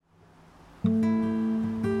Still,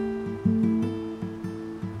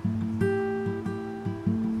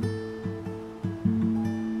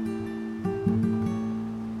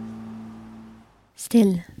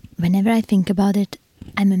 whenever I think about it,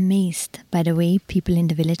 I'm amazed by the way people in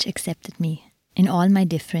the village accepted me, in all my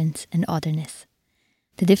difference and otherness.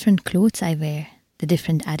 The different clothes I wear, the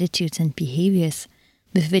different attitudes and behaviors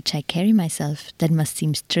with which I carry myself that must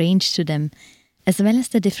seem strange to them, as well as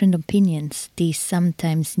the different opinions they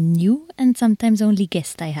sometimes knew and sometimes only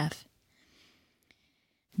guessed I have.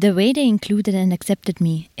 The way they included and accepted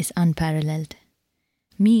me is unparalleled.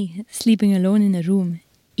 Me, sleeping alone in a room,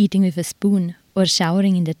 eating with a spoon, or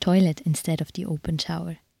showering in the toilet instead of the open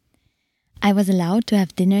shower. I was allowed to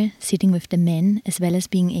have dinner sitting with the men as well as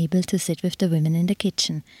being able to sit with the women in the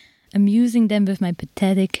kitchen, amusing them with my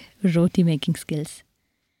pathetic roti making skills.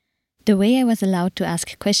 The way I was allowed to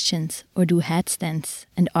ask questions or do headstands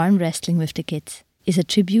and arm wrestling with the kids is a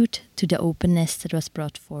tribute to the openness that was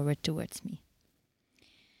brought forward towards me.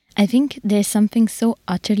 I think there's something so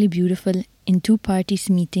utterly beautiful in two parties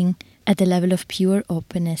meeting at the level of pure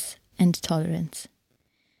openness and tolerance.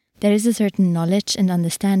 There is a certain knowledge and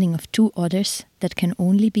understanding of two others that can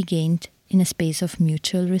only be gained in a space of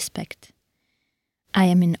mutual respect. I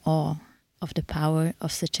am in awe of the power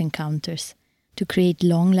of such encounters to create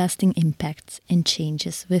long-lasting impacts and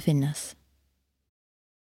changes within us.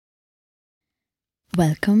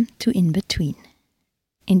 Welcome to In Between.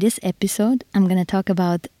 In this episode, I'm going to talk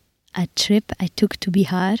about a trip I took to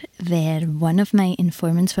Bihar, where one of my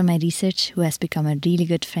informants for my research, who has become a really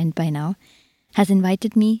good friend by now, has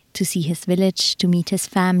invited me to see his village, to meet his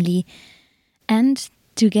family, and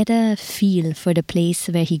to get a feel for the place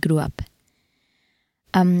where he grew up.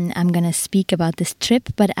 I'm going to speak about this trip,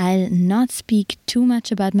 but I'll not speak too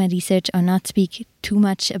much about my research or not speak too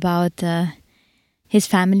much about his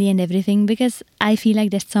family and everything, because I feel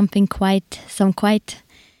like there's some quite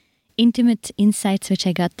intimate insights which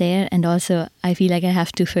I got there, and also I feel like I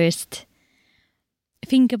have to first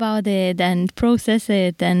think about it and process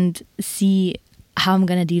it and see how I'm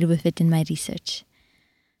going to deal with it in my research.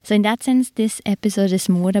 So in that sense, this episode is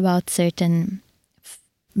more about certain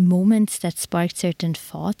moments that sparked certain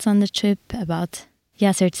thoughts on the trip, about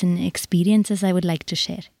certain experiences I would like to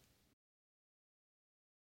share.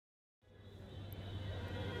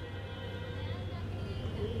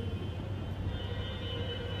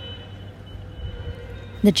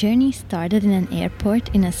 The journey started in an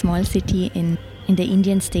airport in a small city in the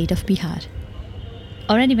Indian state of Bihar.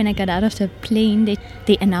 Already when I got out of the plane,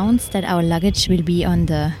 they announced that our luggage will be on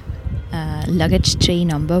the luggage tray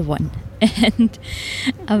number 1. And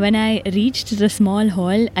when I reached the small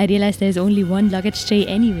hall, I realized there's only one luggage tray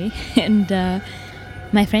anyway. And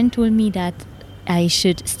my friend told me that I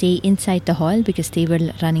should stay inside the hall because they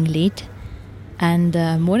were running late. And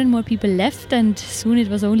more and more people left, and soon it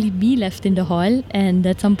was only me left in the hall. And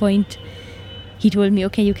at some point, he told me,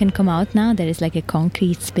 okay, you can come out now. There is like a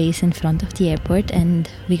concrete space in front of the airport, and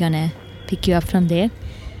we're gonna pick you up from there.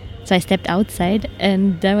 So I stepped outside,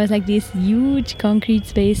 and there was like this huge concrete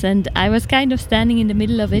space, and I was kind of standing in the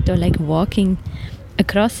middle of it, or like walking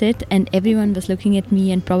across it, and everyone was looking at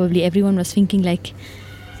me, and probably everyone was thinking like,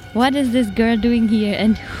 what is this girl doing here,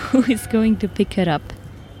 and who is going to pick her up?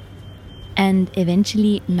 And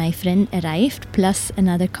eventually my friend arrived, plus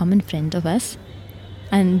another common friend of us.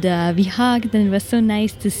 And we hugged, and it was so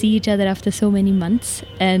nice to see each other after so many months.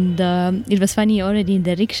 And it was funny, already in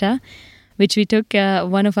the rickshaw, which we took,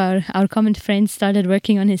 one of our common friends started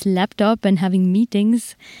working on his laptop and having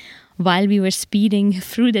meetings while we were speeding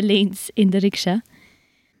through the lanes in the rickshaw.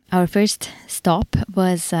 Our first stop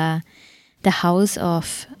was the house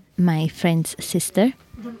of my friend's sister.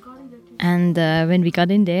 And when we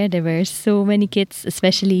got in there were so many kids,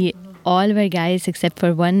 especially all were guys except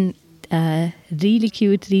for one really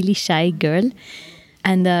cute, really shy girl.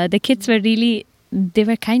 And the kids were they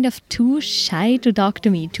were kind of too shy to talk to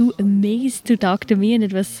me, too amazed to talk to me. And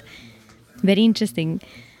it was very interesting.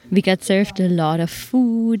 We got served a lot of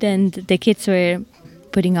food, and the kids were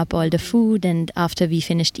putting up all the food. And after we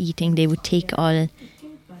finished eating, they would take all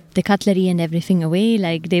the cutlery and everything away.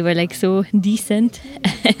 Like, they were like so decent.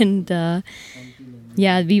 And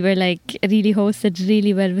we were like really hosted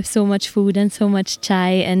really well with so much food and so much chai.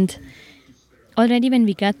 And already when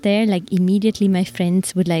we got there, like immediately my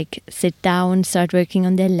friends would like sit down, start working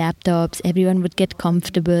on their laptops. Everyone would get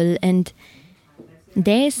comfortable. And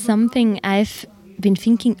there's something I've been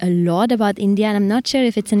thinking a lot about India, and I'm not sure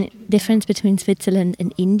if it's a difference between Switzerland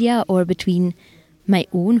and India, or between my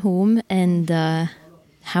own home and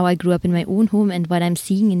how I grew up in my own home and what I'm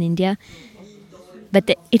seeing in India. But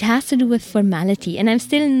it has to do with formality. And I'm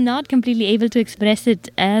still not completely able to express it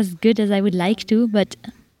as good as I would like to. But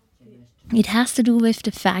it has to do with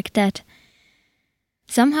the fact that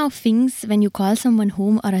somehow things, when you call someone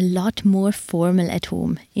home, are a lot more formal at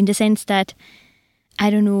home. In the sense that, I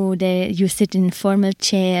don't know, you sit in formal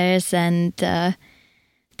chairs and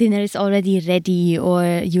dinner is already ready,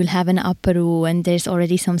 or you'll have an apero and there's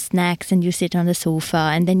already some snacks and you sit on the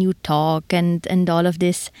sofa and then you talk and all of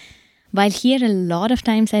this. While here a lot of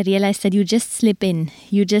times I realized that you just slip in.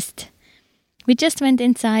 We just went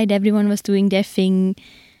inside, everyone was doing their thing.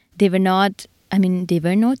 They were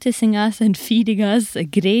noticing us and feeding us a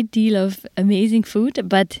great deal of amazing food,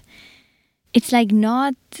 but it's like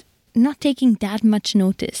not taking that much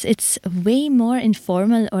notice. It's way more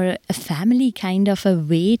informal, or a family kind of a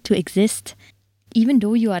way to exist, even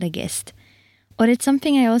though you are a guest. Or it's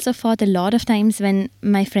something I also thought a lot of times when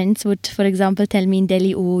my friends would, for example, tell me in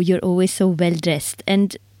Delhi, oh, you're always so well dressed.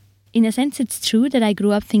 And in a sense, it's true that I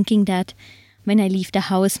grew up thinking that when I leave the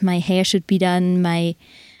house, my hair should be done,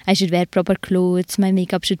 I should wear proper clothes, my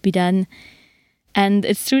makeup should be done. And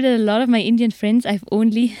it's true that a lot of my Indian friends, I've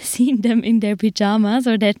only seen them in their pajamas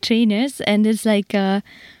or their trainers. And it's like,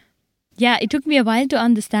 it took me a while to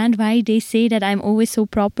understand why they say that I'm always so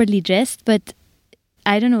properly dressed. But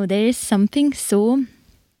I don't know, there is something so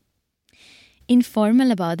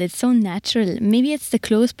informal about it, so natural. Maybe it's the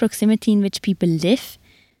close proximity in which people live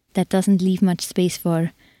that doesn't leave much space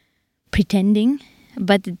for pretending.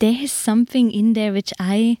 But there is something in there which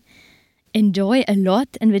I enjoy a lot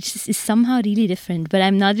and which is somehow really different, but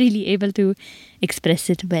I'm not really able to express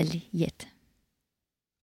it well yet.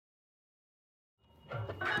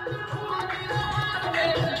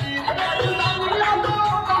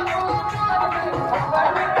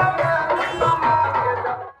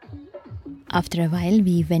 After a while,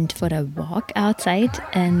 we went for a walk outside,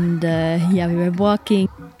 and we were walking.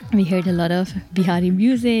 We heard a lot of Bihari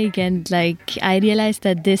music, and I realized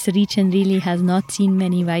that this region really has not seen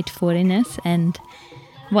many white foreigners. And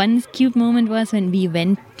one cute moment was when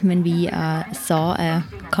we saw a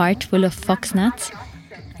cart full of fox nuts,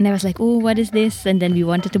 and I was like, "Oh, what is this?" And then we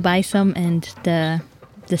wanted to buy some, and the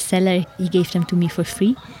seller, he gave them to me for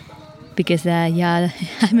free because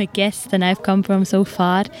I'm a guest and I've come from so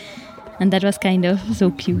far. And that was kind of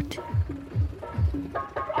so cute.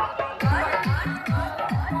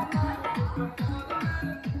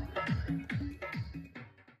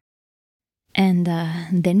 And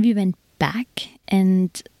then we went back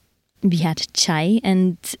and we had chai.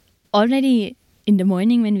 And already in the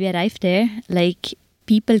morning when we arrived there,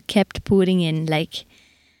 people kept pouring in,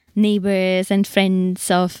 neighbors and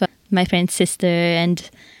friends of my friend's sister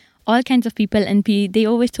and all kinds of people, and they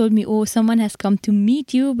always told me, oh, someone has come to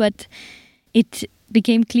meet you, but it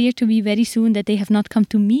became clear to me very soon that they have not come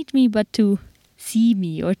to meet me, but to see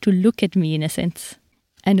me or to look at me in a sense.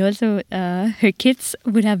 And also her kids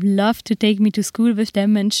would have loved to take me to school with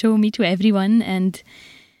them and show me to everyone. And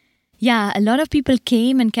a lot of people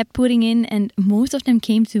came and kept pouring in, and most of them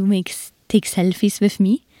came to take selfies with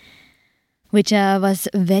me, which was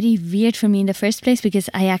very weird for me in the first place because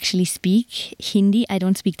I actually speak Hindi. I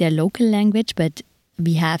don't speak their local language, but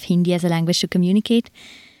we have Hindi as a language to communicate.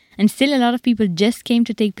 And still a lot of people just came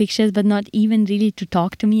to take pictures, but not even really to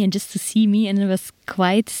talk to me and just to see me. And it was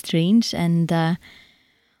quite strange. And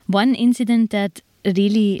one incident that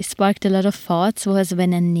really sparked a lot of thoughts was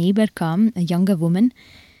when a neighbor came, a younger woman.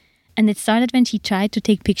 And it started when she tried to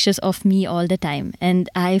take pictures of me all the time. And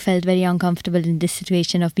I felt very uncomfortable in this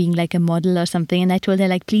situation of being like a model or something. And I told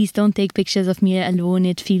her, please don't take pictures of me alone.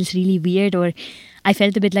 It feels really weird. Or I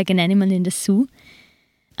felt a bit like an animal in the zoo.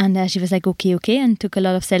 And she was like, okay, and took a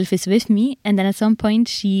lot of selfies with me. And then at some point,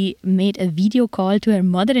 she made a video call to her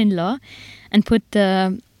mother-in-law and put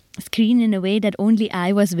the screen in a way that only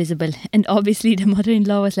I was visible. And obviously the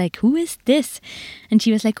mother-in-law was like, who is this? And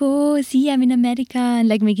she was like, oh, see, I'm in America, and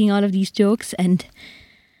making all of these jokes. And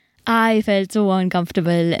I felt so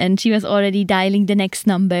uncomfortable. And she was already dialing the next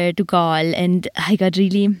number to call. And I got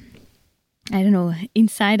really,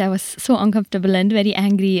 inside I was so uncomfortable and very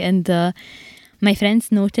angry. And my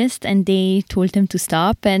friends noticed and they told him to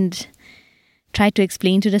stop and tried to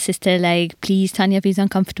explain to the sister, please, Tanya, please,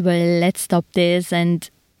 uncomfortable, let's stop this. And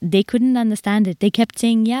they couldn't understand it. They kept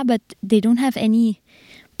saying, yeah, but they don't have any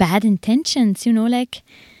bad intentions,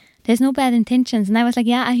 there's no bad intentions. And I was like,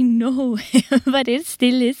 yeah, I know, but it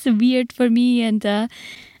still is weird for me. And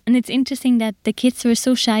it's interesting that the kids were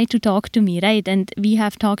so shy to talk to me, right? And we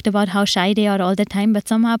have talked about how shy they are all the time, but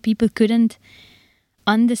somehow people couldn't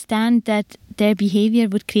understand that their behavior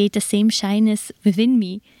would create the same shyness within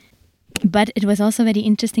me. But it was also very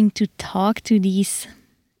interesting to talk to these,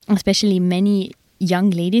 especially many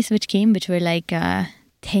young ladies which came, which were like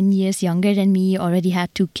 10 years younger than me, already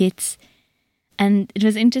had 2 kids. And it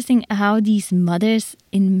was interesting how these mothers,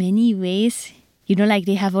 in many ways, like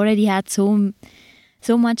they have already had so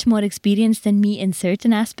much more experience than me in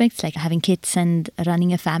certain aspects, like having kids and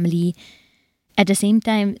running a family. At the same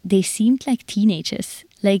time, they seemed like teenagers,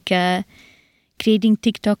 like creating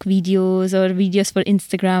TikTok videos or videos for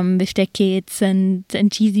Instagram with their kids and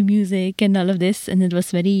cheesy music and all of this. And it was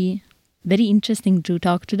very, very interesting to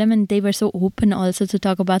talk to them. And they were so open also to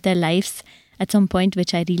talk about their lives at some point,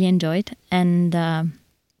 which I really enjoyed. And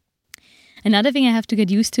another thing I have to get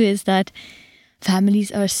used to is that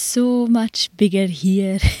families are so much bigger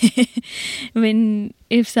here.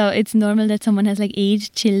 It's normal that someone has like 8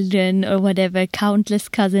 children or whatever, countless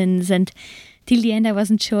cousins. And till the end, I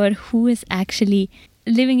wasn't sure who is actually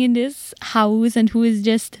living in this house and who is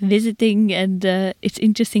just visiting. And it's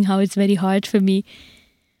interesting how it's very hard for me.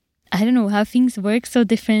 I don't know how things work so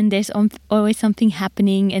different. There's always something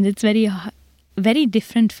happening, and it's very, very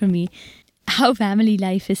different for me how family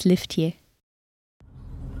life is lived here.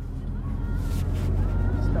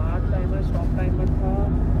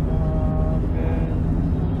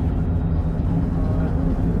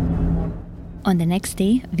 On the next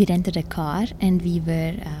day, we rented a car and we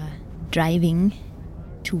were driving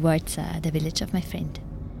towards the village of my friend.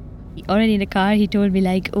 Already in the car, he told me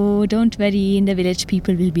like, oh, don't worry, in the village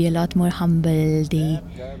people will be a lot more humble. They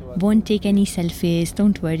won't take any selfies,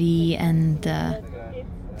 don't worry. And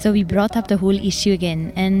so we brought up the whole issue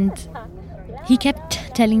again. And he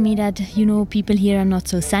kept telling me that, people here are not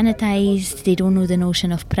so sanitized. They don't know the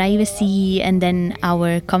notion of privacy. And then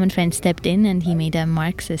our common friend stepped in and he made a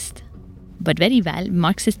Marxist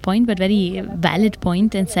point, but very valid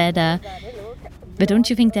point, and said, but don't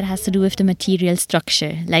you think that has to do with the material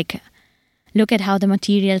structure? Like, look at how the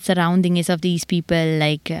material surrounding is of these people.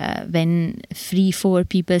 Like, when 3-4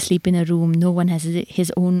 people sleep in a room, no one has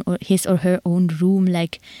his or her own room.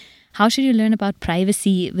 Like, how should you learn about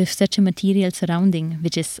privacy with such a material surrounding?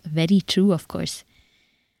 Which is very true, of course.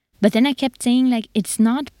 But then I kept saying, like, it's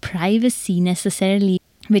not privacy necessarily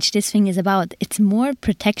which this thing is about. It's more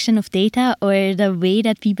protection of data or the way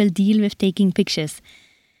that people deal with taking pictures.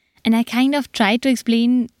 And I kind of tried to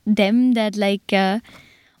explain them that like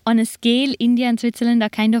on a scale, India and Switzerland are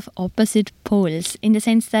kind of opposite poles, in the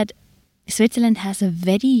sense that Switzerland has a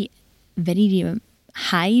very, very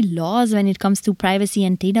high laws when it comes to privacy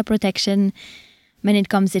and data protection. When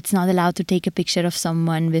it's not allowed to take a picture of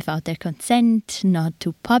someone without their consent, not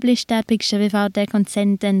to publish that picture without their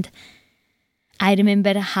consent. And I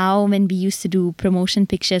remember how when we used to do promotion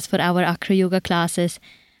pictures for our acro yoga classes,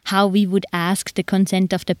 how we would ask the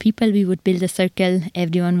consent of the people. We would build a circle,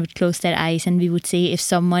 everyone would close their eyes, and we would say, if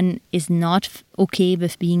someone is not okay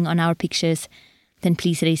with being on our pictures, then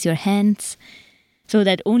please raise your hands. So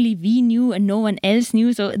that only we knew and no one else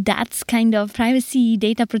knew. So that's kind of privacy,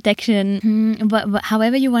 data protection,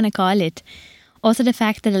 however you want to call it. Also the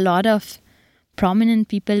fact that a lot of prominent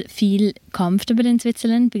people feel comfortable in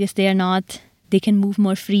Switzerland because they can move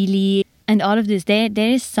more freely. And all of this, there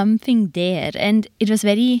is something there. And it was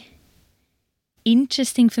very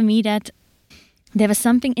interesting for me that there was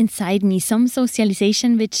something inside me, some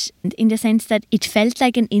socialization, which in the sense that it felt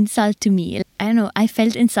like an insult to me. I don't know, I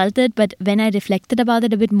felt insulted, but when I reflected about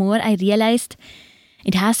it a bit more, I realized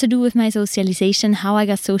it has to do with my socialization, how I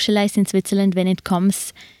got socialized in Switzerland when it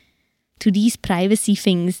comes to these privacy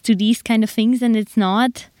things, to these kind of things. And it's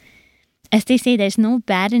not, as they say, there's no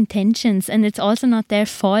bad intentions, and it's also not their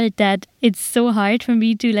fault that it's so hard for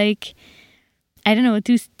me to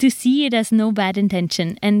to see it as no bad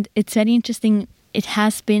intention. And it's very interesting. It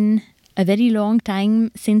has been a very long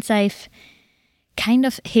time since I've kind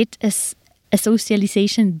of hit a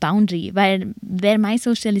socialization boundary where my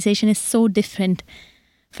socialization is so different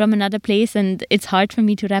from another place, and it's hard for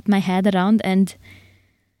me to wrap my head around. And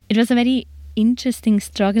it was a very interesting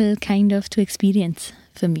struggle kind of to experience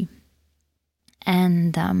for me.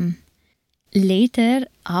 And later,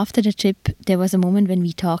 after the trip, there was a moment when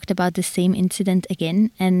we talked about the same incident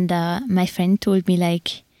again. And my friend told me,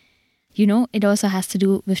 like, it also has to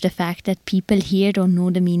do with the fact that people here don't know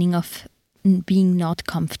the meaning of being not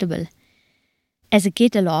comfortable. As a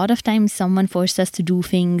kid, a lot of times someone forced us to do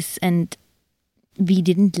things and we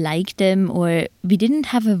didn't like them, or we didn't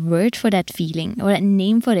have a word for that feeling or a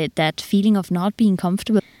name for it, that feeling of not being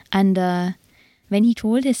comfortable. And when he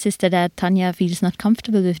told his sister that Tanya feels not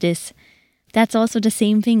comfortable with this, that's also the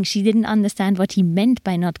same thing. She didn't understand what he meant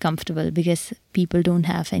by not comfortable, because people don't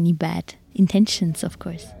have any bad intentions, of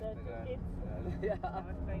course.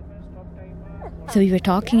 So we were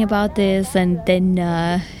talking about this, and then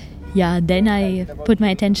yeah, then I put my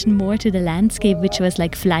attention more to the landscape, which was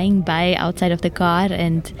like flying by outside of the car.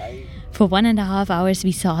 And for 1.5 hours,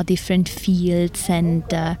 we saw different fields, and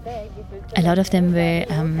a lot of them were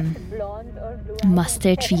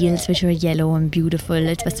mustard fields, which were yellow and beautiful.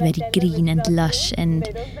 It was very green and lush, and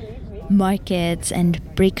markets and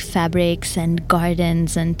brick fabrics and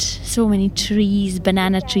gardens and so many trees.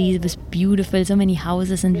 Banana trees was beautiful. So many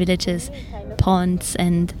houses and villages, ponds,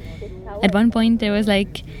 and at one point there was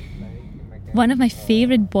like one of my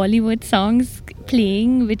favorite Bollywood songs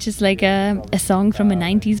playing, which is like a song from a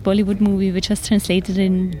 90s Bollywood movie, which was translated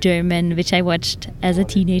in German, which I watched as a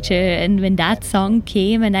teenager. And when that song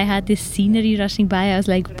came and I had this scenery rushing by, I was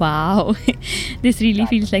like, wow, this really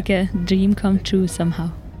feels like a dream come true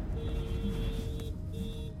somehow.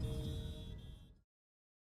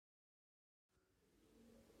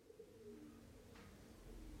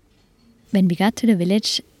 When we got to the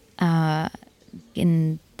village,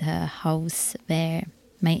 in the house where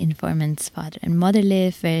my informant's father and mother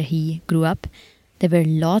live, where he grew up, there were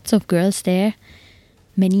lots of girls there,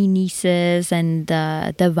 many nieces and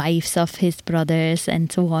the wives of his brothers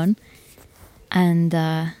and so on. And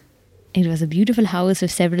it was a beautiful house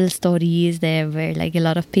with several stories. There were like a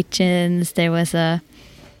lot of pigeons. There was a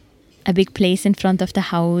big place in front of the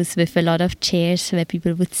house with a lot of chairs where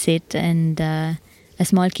people would sit, and a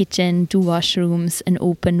small kitchen, 2 washrooms, an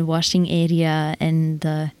open washing area, and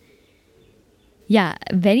yeah,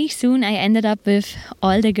 very soon I ended up with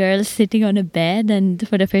all the girls sitting on a bed, and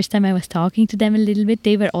for the first time I was talking to them a little bit.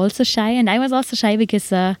 They were also shy, and I was also shy because,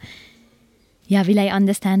 will I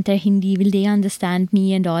understand their Hindi? Will they understand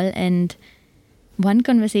me and all? And one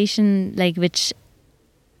conversation, like, which,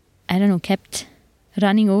 I don't know, kept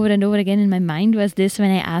running over and over again in my mind was this,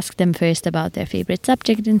 when I asked them first about their favorite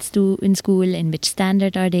subject in school, in which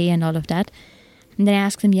standard are they and all of that. And then I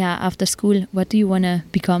asked them, after school, what do you want to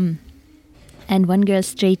become? And one girl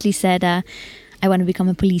straightly said, I want to become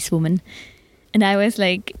a policewoman. And I was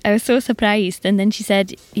so surprised. And then she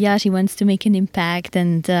said, she wants to make an impact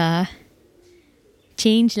and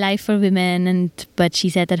change life for women. But she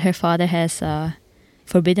said that her father has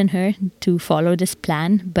forbidden her to follow this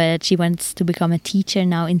plan, but she wants to become a teacher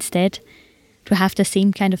now instead, to have the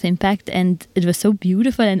same kind of impact. And it was so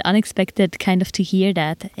beautiful and unexpected kind of to hear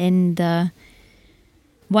that. And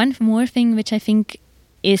one more thing which I think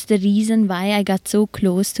is the reason why I got so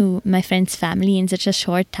close to my friend's family in such a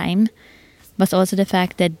short time was also the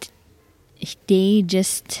fact that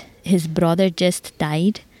his brother just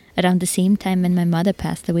died around the same time when my mother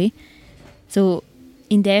passed away. So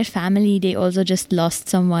in their family, they also just lost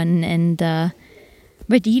someone, and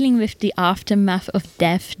were dealing with the aftermath of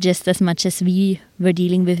death just as much as we were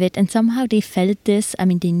dealing with it. And somehow they felt this. I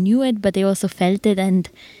mean, they knew it, but they also felt it. And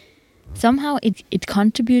somehow it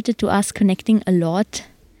contributed to us connecting a lot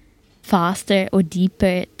faster or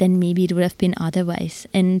deeper than maybe it would have been otherwise.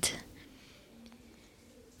 And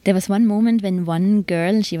there was one moment when one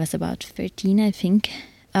girl, she was about 13, I think,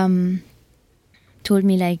 told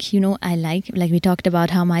me, we talked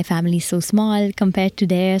about how my family is so small compared to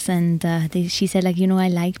theirs, and she said, I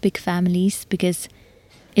like big families because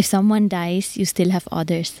if someone dies, you still have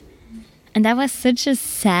others. And that was such a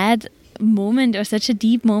sad moment, or such a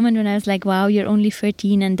deep moment, when I was like, wow, you're only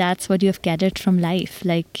 13 and that's what you have gathered from life,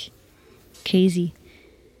 like crazy.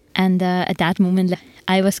 And at that moment,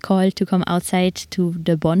 I was called to come outside to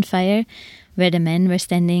the bonfire where the men were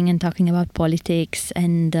standing and talking about politics,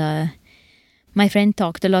 and my friend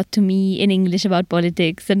talked a lot to me in English about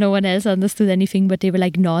politics, and no one else understood anything, but they were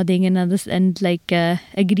like nodding and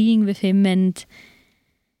agreeing with him. And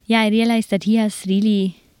I realized that he's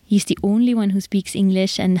the only one who speaks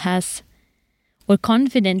English and has, or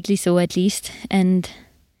confidently so at least, and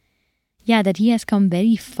that he has come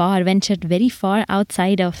very far, ventured very far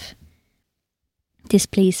outside of this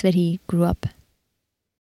place where he grew up.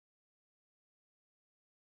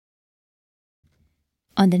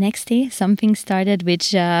 On the next day, something started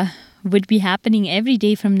which would be happening every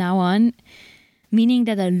day from now on, meaning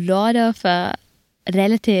that a lot of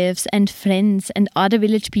relatives and friends and other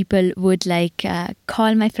village people would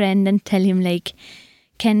call my friend and tell him,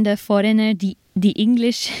 can the foreigner, the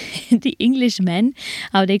English, the Englishman,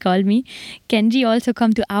 how they call me, can she also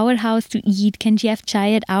come to our house to eat? Can she have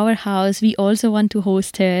chai at our house? We also want to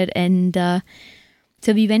host her. And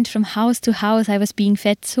so we went from house to house. I was being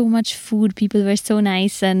fed so much food. People were so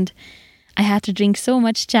nice, and I had to drink so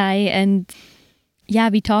much chai. And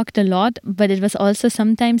we talked a lot, but it was also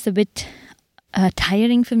sometimes a bit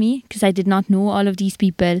tiring for me because I did not know all of these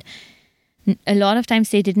people. A lot of times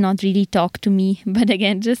they did not really talk to me, but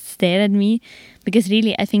again, just stare at me, because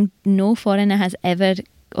really I think no foreigner has ever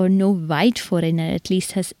or no white foreigner at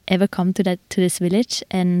least has ever come to this village.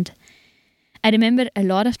 And I remember a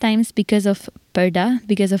lot of times because of parda,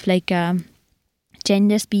 because of like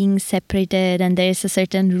genders being separated, and there is a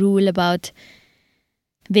certain rule about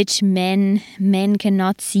which men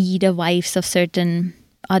cannot see the wives of certain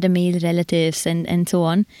other male relatives and so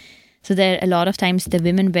on. So there a lot of times the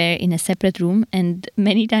women were in a separate room, and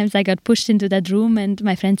many times I got pushed into that room and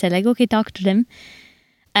my friend said like, okay, talk to them.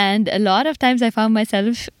 And a lot of times I found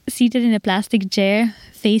myself seated in a plastic chair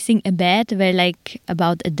facing a bed where like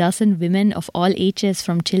about a dozen women of all ages,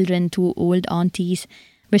 from children to old aunties,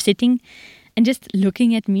 were sitting and just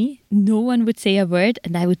looking at me. No one would say a word,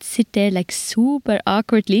 and I would sit there like super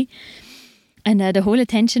awkwardly, and the whole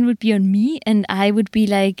attention would be on me, and I would be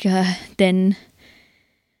like then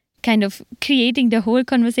kind of creating the whole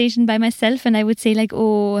conversation by myself, and I would say like,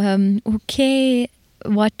 okay,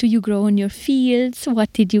 what do you grow in your fields?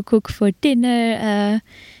 What did you cook for dinner?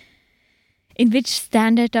 In which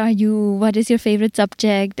standard are you? What is your favorite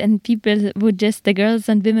subject? And people would just, the girls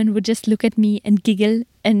and women would just look at me and giggle,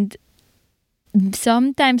 and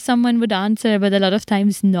sometimes someone would answer, but a lot of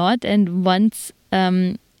times not. And once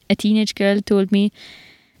a teenage girl told me,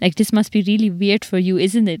 like, this must be really weird for you,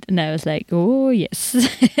 isn't it? And I was like, oh, yes.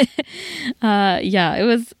 Yeah, it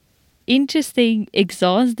was interesting,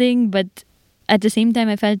 exhausting, but at the same time,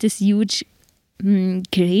 I felt this huge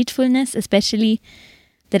gratefulness, especially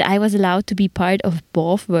that I was allowed to be part of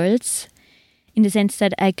both worlds, in the sense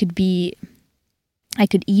that I could eat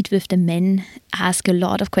with the men, ask a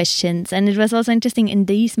lot of questions. And it was also interesting in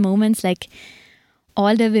these moments, like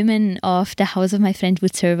all the women of the house of my friend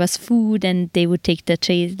would serve us food, and they would take the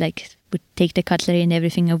trays, like would take the cutlery and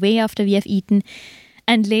everything away after we have eaten.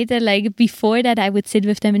 And later, like before that, I would sit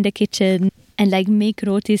with them in the kitchen and like make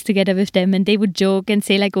rotis together with them, and they would joke and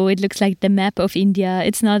say like, oh, it looks like the map of India,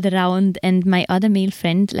 it's not round. And my other male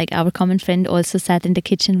friend, like our common friend, also sat in the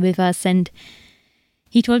kitchen with us, and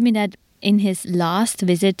he told me that in his last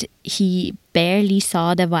visit he barely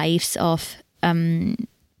saw the wives of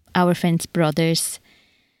our friend's brothers,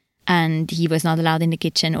 and he was not allowed in the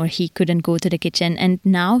kitchen, or he couldn't go to the kitchen. And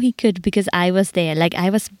now he could, because I was there. Like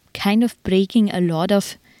I was kind of breaking a lot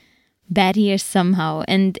of barriers somehow.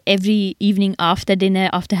 And every evening after dinner,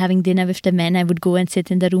 after having dinner with the men, I would go and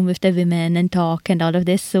sit in the room with the women and talk and all of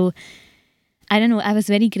this. So I don't know, I was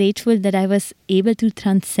very grateful that I was able to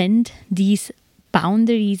transcend these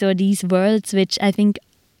boundaries or these worlds, which I think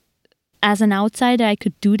as an outsider I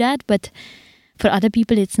could do that, but for other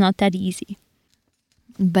people it's not that easy.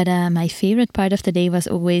 But my favorite part of the day was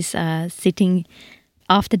always sitting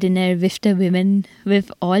after dinner with the women,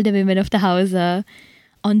 with all the women of the house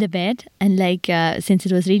on the bed. And like since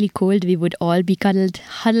it was really cold, we would all be huddled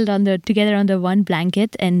together under one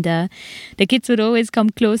blanket, and the kids would always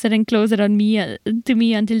come closer and closer to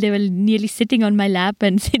me until they were nearly sitting on my lap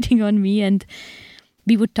and sitting on me. And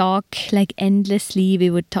we would talk like endlessly.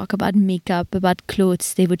 We would talk about makeup, about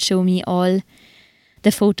clothes. They would show me all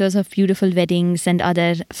the photos of beautiful weddings and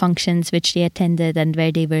other functions which they attended and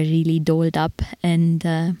where they were really dolled up. And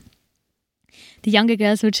the younger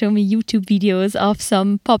girls would show me YouTube videos of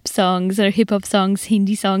some pop songs or hip-hop songs,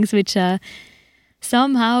 Hindi songs, which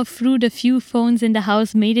somehow through the few phones in the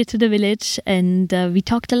house made it to the village. And we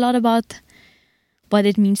talked a lot about what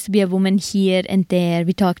it means to be a woman here and there.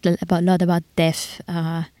 We talked a lot about death.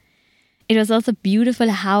 It was also beautiful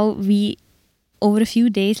how we, over a few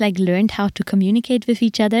days, like learned how to communicate with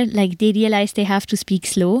each other. Like they realized they have to speak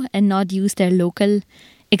slow and not use their local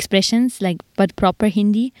expressions, but proper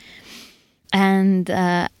Hindi. And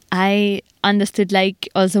I understood like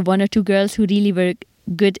also one or two girls who really were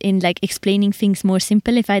good in like explaining things more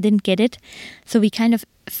simple if I didn't get it. So we kind of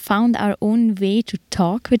found our own way to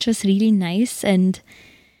talk, which was really nice. And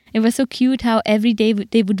it was so cute how every day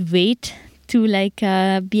they would wait to like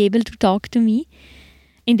be able to talk to me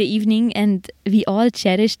in the evening, and we all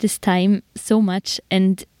cherished this time so much.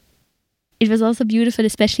 And it was also beautiful,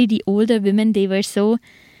 especially the older women. They were so,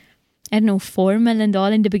 I don't know, formal and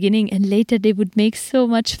all in the beginning, and later they would make so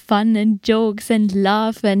much fun and jokes and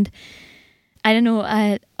laugh. And I don't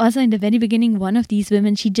know, also in the very beginning, one of these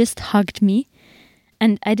women, she just hugged me,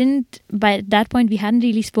 and I didn't, by that point we hadn't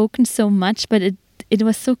really spoken so much, but it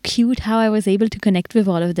was so cute how I was able to connect with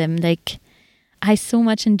all of them. Like I so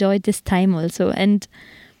much enjoyed this time also. And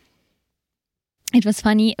it was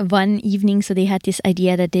funny, one evening, so they had this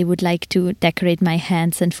idea that they would like to decorate my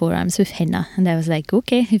hands and forearms with henna. And I was like,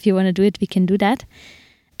 okay, if you want to do it, we can do that.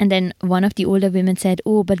 And then one of the older women said,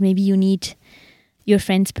 oh, but maybe you need your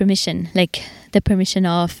friend's permission, like the permission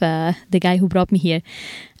of the guy who brought me here.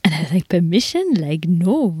 And I was like, permission? Like,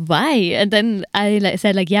 no, why? And then I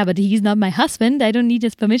said, like, yeah, but he's not my husband. I don't need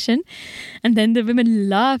his permission. And then the women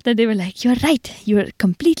laughed and they were like, you're right. You're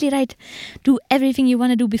completely right. Do everything you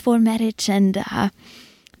want to do before marriage. And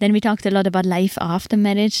then we talked a lot about life after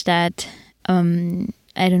marriage, that, I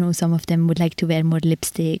don't know, some of them would like to wear more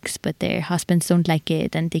lipsticks, but their husbands don't like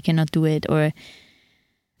it and they cannot do it. Or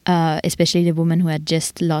especially the woman who had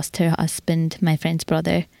just lost her husband, my friend's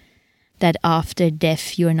brother, that after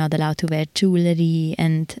death you're not allowed to wear jewelry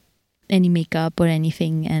and any makeup or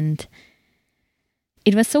anything. And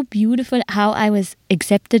it was so beautiful how I was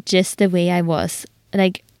accepted just the way I was.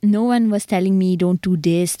 Like, no one was telling me, don't do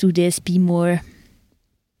this, be more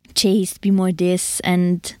chaste, be more this.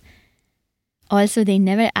 And also they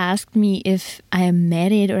never asked me if I am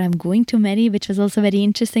married or I'm going to marry, which was also very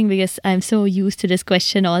interesting because I'm so used to this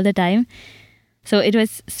question all the time. So it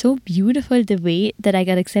was so beautiful the way that I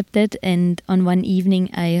got accepted. And on one evening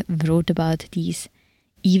I wrote about these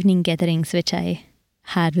evening gatherings which I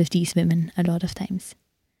had with these women a lot of times.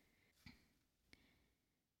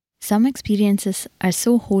 Some experiences are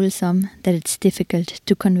so wholesome that it's difficult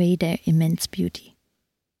to convey their immense beauty.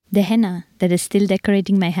 The henna that is still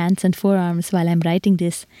decorating my hands and forearms while I'm writing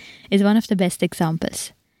this is one of the best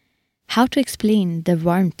examples. How to explain the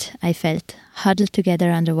warmth I felt huddled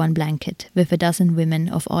together under one blanket with a dozen women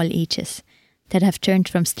of all ages that have turned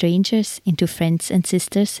from strangers into friends and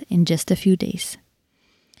sisters in just a few days.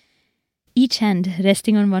 Each hand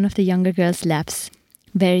resting on one of the younger girls' laps,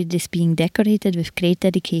 where it is being decorated with great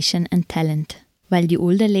dedication and talent, while the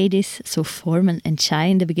older ladies, so formal and shy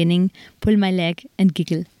in the beginning, pull my leg and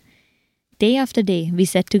giggle. Day after day, we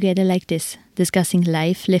sat together like this, discussing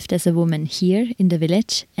life lived as a woman here in the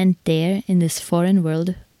village and there in this foreign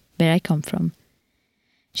world where I come from.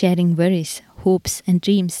 Sharing worries, hopes and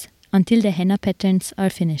dreams until the henna patterns are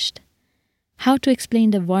finished. How to explain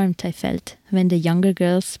the warmth I felt when the younger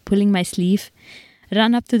girls, pulling my sleeve,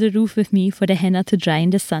 ran up to the roof with me for the henna to dry in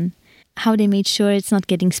the sun. How they made sure it's not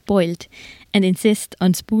getting spoiled and insist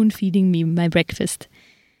on spoon-feeding me my breakfast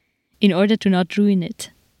in order to not ruin it.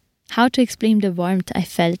 How to explain the warmth I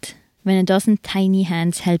felt when a dozen tiny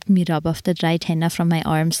hands helped me rub off the dried henna from my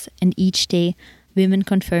arms, and each day women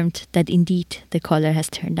confirmed that indeed the color has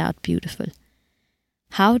turned out beautiful.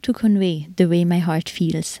 How to convey the way my heart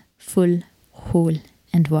feels, full, whole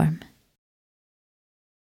and warm.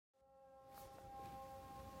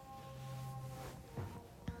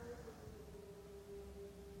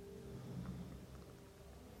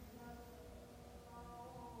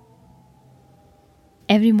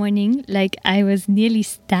 Every morning, like, I was nearly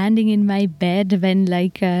standing in my bed when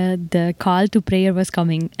the call to prayer was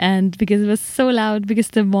coming, and because it was so loud, because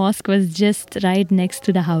the mosque was just right next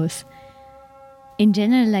to the house. In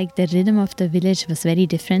general, like, the rhythm of the village was very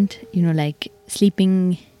different, like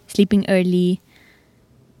sleeping early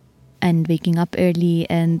and waking up early,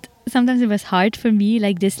 and sometimes it was hard for me,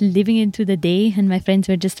 like this living into the day, and my friends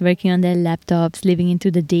were just working on their laptops, living into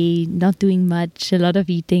the day, not doing much, a lot of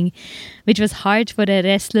eating, which was hard for a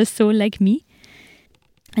restless soul like me.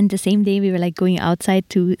 And the same day we were like going outside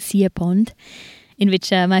to see a pond, in which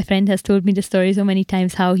my friend has told me the story so many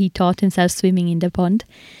times how he taught himself swimming in the pond.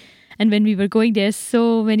 And when we were going there,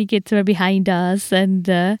 so many kids were behind us,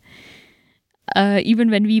 and even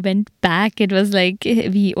when we went back, it was like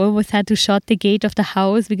we almost had to shut the gate of the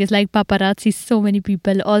house because like paparazzi, so many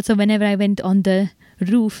people. Also, whenever I went on the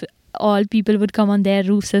roof, all people would come on their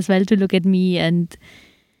roofs as well to look at me. And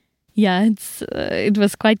yeah, it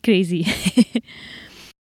was quite crazy.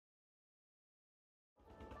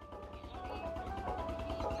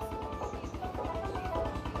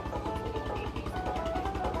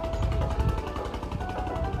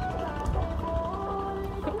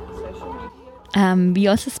 We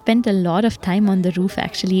also spent a lot of time on the roof,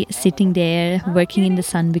 actually sitting there working in the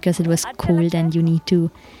sun because it was cold and you need to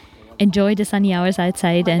enjoy the sunny hours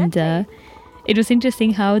outside. And it was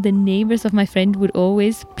interesting how the neighbors of my friend would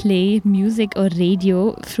always play music or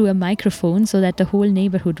radio through a microphone so that the whole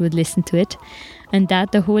neighborhood would listen to it, and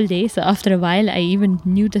that the whole day. So after a while I even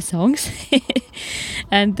knew the songs.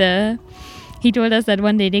 And he told us that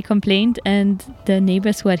one day they complained, and the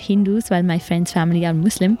neighbors who are Hindus, while my friend's family are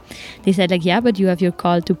Muslim, they said like, yeah, but you have your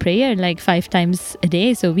call to prayer like 5 times a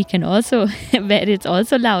day, so we can also, where it's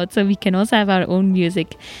also loud, so we can also have our own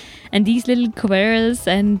music. And these little quarrels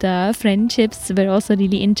and friendships were also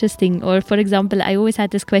really interesting. Or for example, I always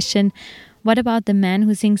had this question, what about the man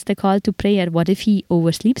who sings the call to prayer? What if he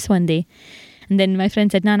oversleeps one day? And then my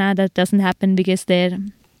friend said, no, that doesn't happen because their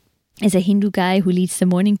is a Hindu guy who leads the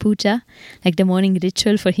morning puja, like the morning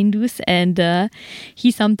ritual for Hindus. And he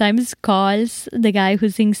sometimes calls the guy who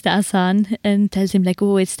sings the asan and tells him like,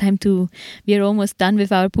 oh, it's time we are almost done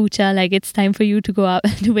with our puja. Like it's time for you to go up,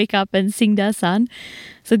 to wake up and sing the asan.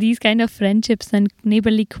 So these kind of friendships and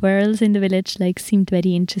neighborly quarrels in the village like seemed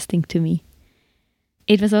very interesting to me.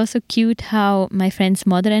 It was also cute how my friend's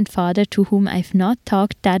mother and father, to whom I've not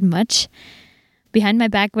talked that much, behind my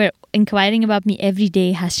back were inquiring about me every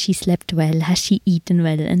day. Has she slept well? Has she eaten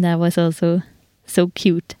well? And that was also so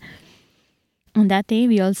cute. On that day,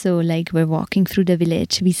 we also were walking through the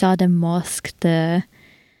village. We saw the mosque, the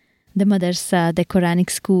madrasa, the Quranic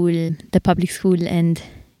school, the public school, and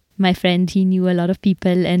my friend, he knew a lot of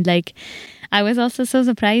people. And I was also so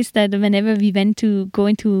surprised that whenever we went to go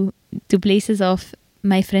into places of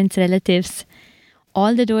my friend's relatives,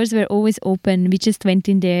 all the doors were always open. We just went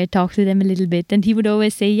in there, talked to them a little bit, and he would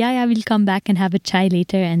always say, yeah, we'll come back and have a chai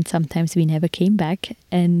later. And sometimes we never came back.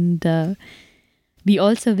 And we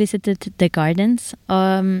also visited the gardens,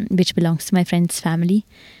 which belongs to my friend's family.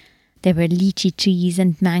 There were lychee trees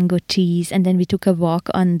and mango trees. And then we took a walk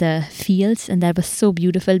on the fields, and that was so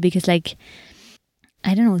beautiful because I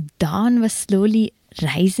don't know, dawn was slowly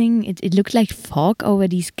rising. It looked like fog over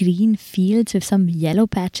these green fields with some yellow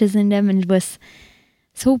patches in them, and it was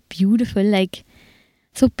so beautiful,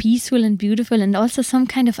 so peaceful and beautiful, and also some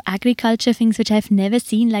kind of agriculture things which I've never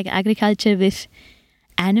seen, like agriculture with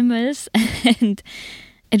animals. And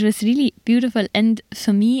it was really beautiful. And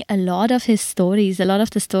for me, a lot of the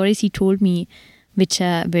stories he told me, which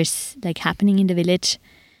were happening in the village,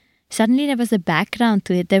 suddenly there was a background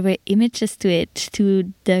to it. There were images to it,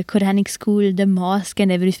 to the Quranic school, the mosque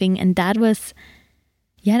and everything. And that was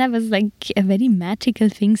a very magical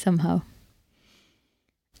thing somehow.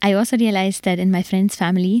 I also realized that in my friend's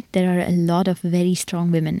family, there are a lot of very strong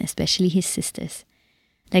women, especially his sisters,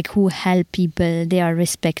 who help people. They are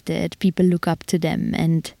respected. People look up to them.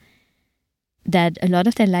 And that a lot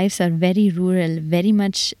of their lives are very rural, very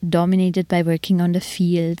much dominated by working on the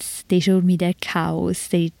fields. They showed me their cows.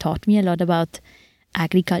 They taught me a lot about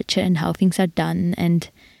agriculture and how things are done. And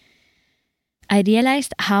I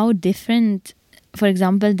realized how different, for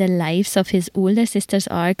example, the lives of his older sisters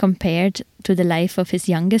are compared to the life of his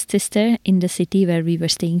youngest sister in the city where we were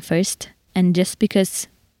staying first. And just because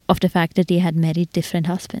of the fact that they had married different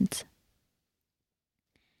husbands.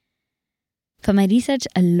 For my research,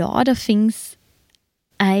 a lot of things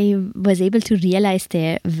I was able to realize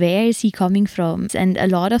there. Where is he coming from? And a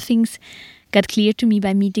lot of things got clear to me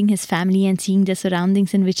by meeting his family and seeing the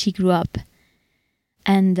surroundings in which he grew up.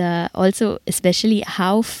 And also, especially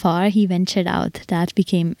how far he ventured out. That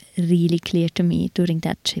became really clear to me during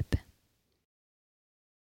that trip.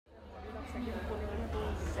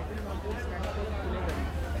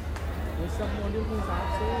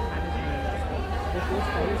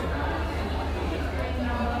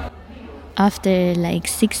 After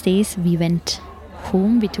 6 days, we went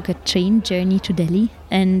home. We took a train journey to Delhi.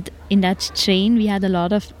 And in that train, we had a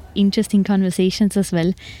lot of interesting conversations as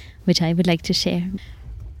well, which I would like to share.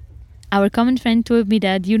 Our common friend told me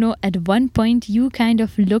that, at one point you kind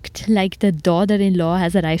of looked like the daughter-in-law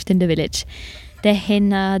has arrived in the village. The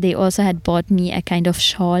henna, they also had bought me a kind of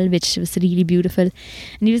shawl, which was really beautiful.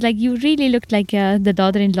 And he was like, you really looked like the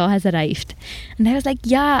daughter-in-law has arrived. And I was like,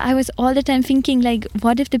 yeah, I was all the time thinking,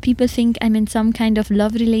 what if the people think I'm in some kind of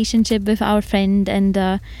love relationship with our friend? And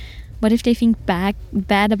what if they think bad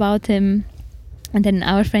about him? And then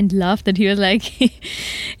our friend laughed and he was like,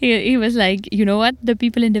 he was like, you know what? The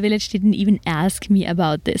people in the village didn't even ask me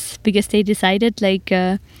about this because they decided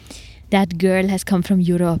that girl has come from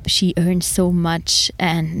Europe. She earns so much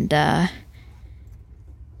and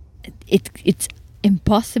it's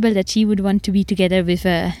impossible that she would want to be together with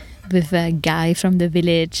a guy from the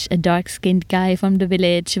village, a dark-skinned guy from the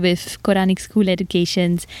village with Quranic school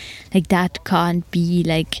educations. That can't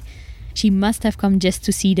be. She must have come just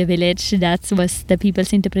to see the village. That was the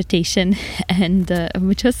people's interpretation, and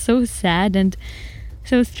which was so sad and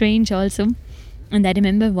so strange also. And I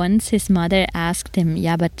remember once his mother asked him,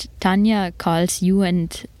 yeah, but Tanya calls you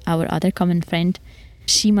and our other common friend,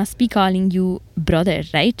 she must be calling you brother,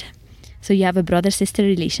 right? So you have a brother-sister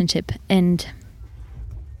relationship. And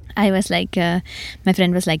I was like, my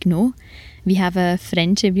friend was like, no. We have a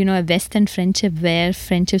friendship, a Western friendship where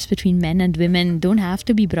friendships between men and women don't have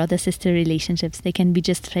to be brother-sister relationships. They can be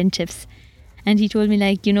just friendships. And he told me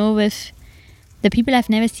with the people I've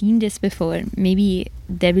never seen this before, maybe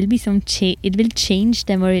there will be it will change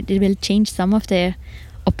them or it will change some of their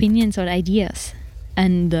opinions or ideas.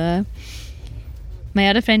 And My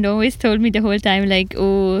other friend always told me the whole time, like,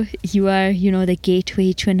 oh, you are, the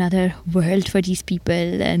gateway to another world for these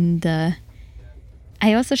people. And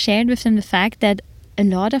I also shared with them the fact that a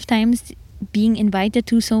lot of times being invited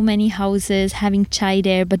to so many houses, having chai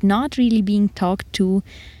there, but not really being talked to,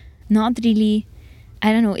 not really,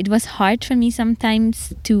 I don't know, it was hard for me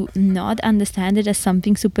sometimes to not understand it as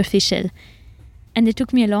something superficial. And it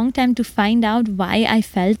took me a long time to find out why I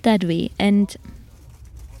felt that way. And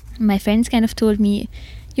my friends kind of told me,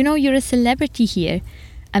 you're a celebrity here.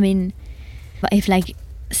 I mean, if like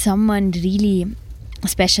someone really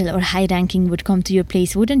special or high ranking would come to your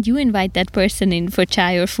place, wouldn't you invite that person in for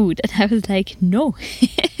chai or food? And I was like, no.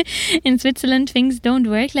 In Switzerland, things don't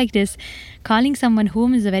work like this. Calling someone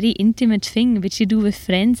home is a very intimate thing, which you do with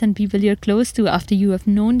friends and people you're close to after you have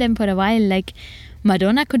known them for a while. Like,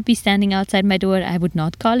 Madonna could be standing outside my door. I would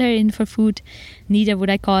not call her in for food. Neither would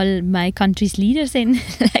I call my country's leaders in.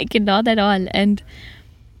 Like, not at all. And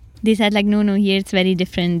they said, like, no, here it's very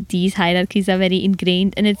different. These hierarchies are very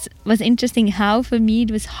ingrained. And it was interesting how, for me,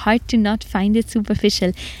 it was hard to not find it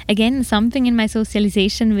superficial. Again, something in my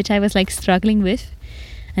socialization which I was, like, struggling with.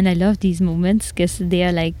 And I love these moments because they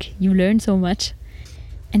are, like, you learn so much.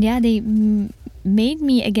 And yeah, they made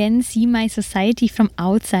me again see my society from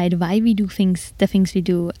outside, why we do things, the things we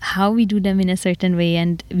do, how we do them in a certain way,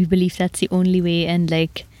 and we believe that's the only way, and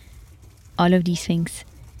like all of these things.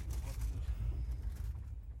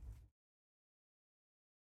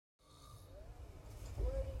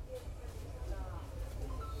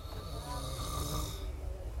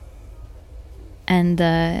 And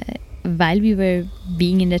while we were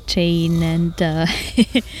being in the train and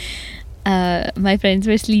my friends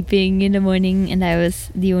were sleeping in the morning and I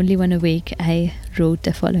was the only one awake, I wrote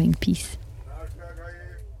the following piece.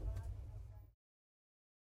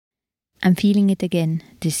 I'm feeling it again,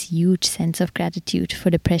 this huge sense of gratitude for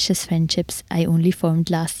the precious friendships I only formed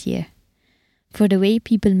last year. For the way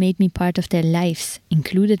people made me part of their lives,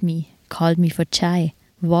 included me, called me for chai,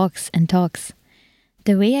 walks and talks.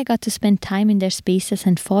 The way I got to spend time in their spaces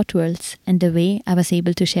and thought worlds, and the way I was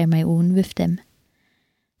able to share my own with them.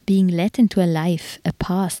 Being let into a life, a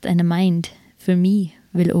past and a mind, for me,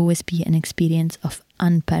 will always be an experience of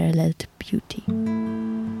unparalleled beauty.